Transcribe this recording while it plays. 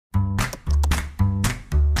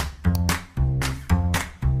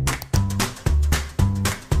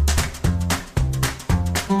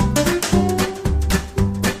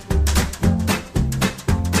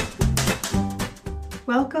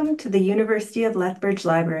Welcome to the University of Lethbridge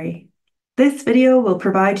Library. This video will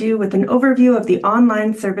provide you with an overview of the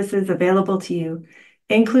online services available to you,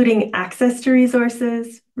 including access to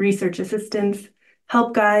resources, research assistance,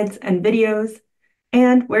 help guides, and videos,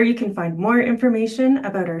 and where you can find more information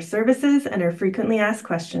about our services and our frequently asked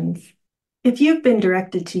questions. If you've been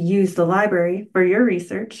directed to use the library for your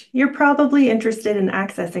research, you're probably interested in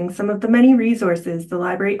accessing some of the many resources the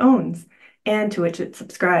library owns and to which it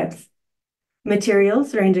subscribes.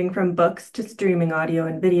 Materials ranging from books to streaming audio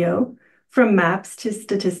and video, from maps to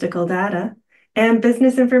statistical data, and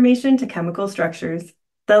business information to chemical structures.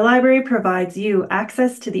 The library provides you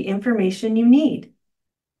access to the information you need.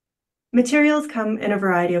 Materials come in a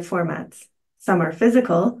variety of formats. Some are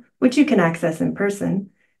physical, which you can access in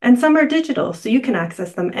person, and some are digital, so you can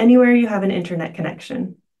access them anywhere you have an internet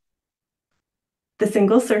connection. The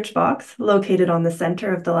single search box, located on the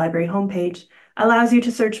center of the library homepage, allows you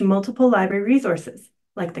to search multiple library resources,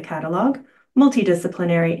 like the catalog,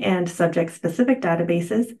 multidisciplinary and subject-specific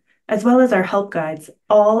databases, as well as our help guides,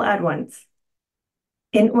 all at once.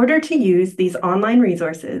 In order to use these online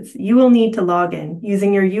resources, you will need to log in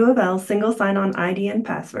using your U of L single sign-on ID and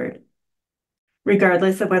password.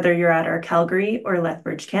 Regardless of whether you're at our Calgary or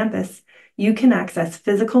Lethbridge campus, you can access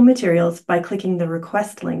physical materials by clicking the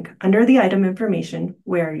request link under the item information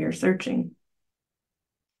where you're searching.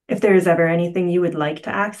 If there is ever anything you would like to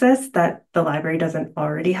access that the library doesn't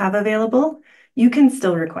already have available, you can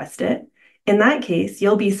still request it. In that case,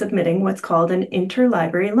 you'll be submitting what's called an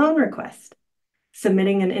interlibrary loan request.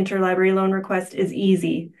 Submitting an interlibrary loan request is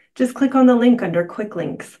easy. Just click on the link under Quick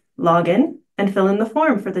Links, log in, and fill in the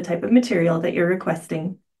form for the type of material that you're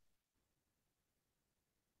requesting.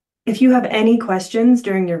 If you have any questions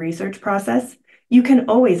during your research process, you can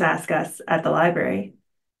always ask us at the library.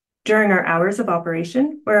 During our hours of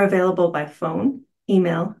operation, we're available by phone,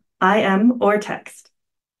 email, IM, or text.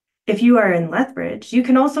 If you are in Lethbridge, you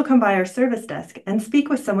can also come by our service desk and speak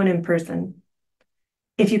with someone in person.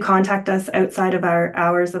 If you contact us outside of our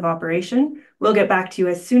hours of operation, we'll get back to you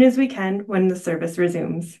as soon as we can when the service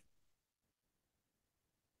resumes.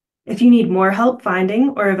 If you need more help finding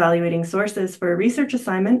or evaluating sources for a research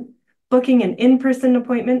assignment, booking an in-person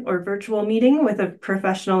appointment or virtual meeting with a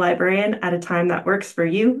professional librarian at a time that works for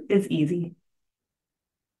you is easy.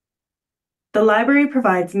 The library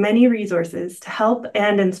provides many resources to help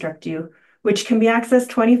and instruct you, which can be accessed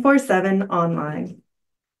 24/7 online.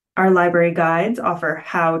 Our library guides offer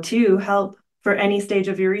how-to help for any stage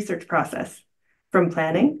of your research process, from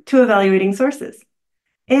planning to evaluating sources.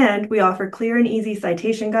 And we offer clear and easy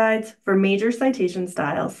citation guides for major citation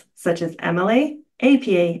styles, such as MLA,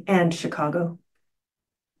 APA, and Chicago.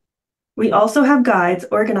 We also have guides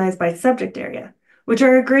organized by subject area, which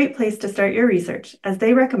are a great place to start your research as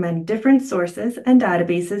they recommend different sources and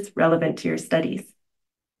databases relevant to your studies.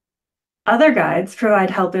 Other guides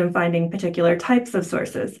provide help in finding particular types of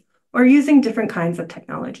sources or using different kinds of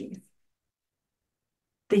technologies.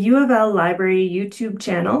 The U of L Library YouTube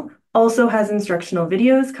channel also has instructional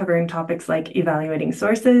videos covering topics like evaluating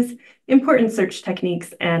sources, important search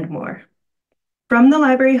techniques, and more. From the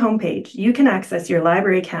library homepage, you can access your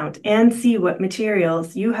library account and see what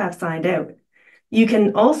materials you have signed out. You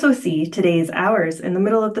can also see today's hours in the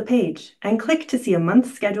middle of the page and click to see a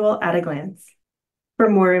month's schedule at a glance. For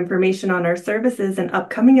more information on our services and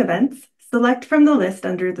upcoming events, select from the list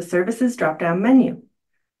under the Services drop-down menu.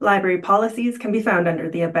 Library policies can be found under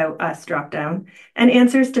the About Us drop-down, and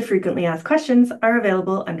answers to frequently asked questions are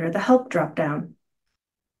available under the Help drop-down.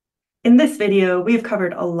 In this video, we've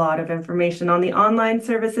covered a lot of information on the online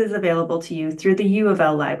services available to you through the U of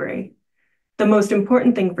L library. The most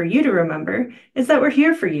important thing for you to remember is that we're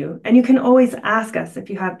here for you, and you can always ask us if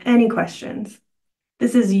you have any questions.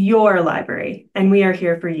 This is your library, and we are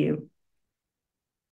here for you.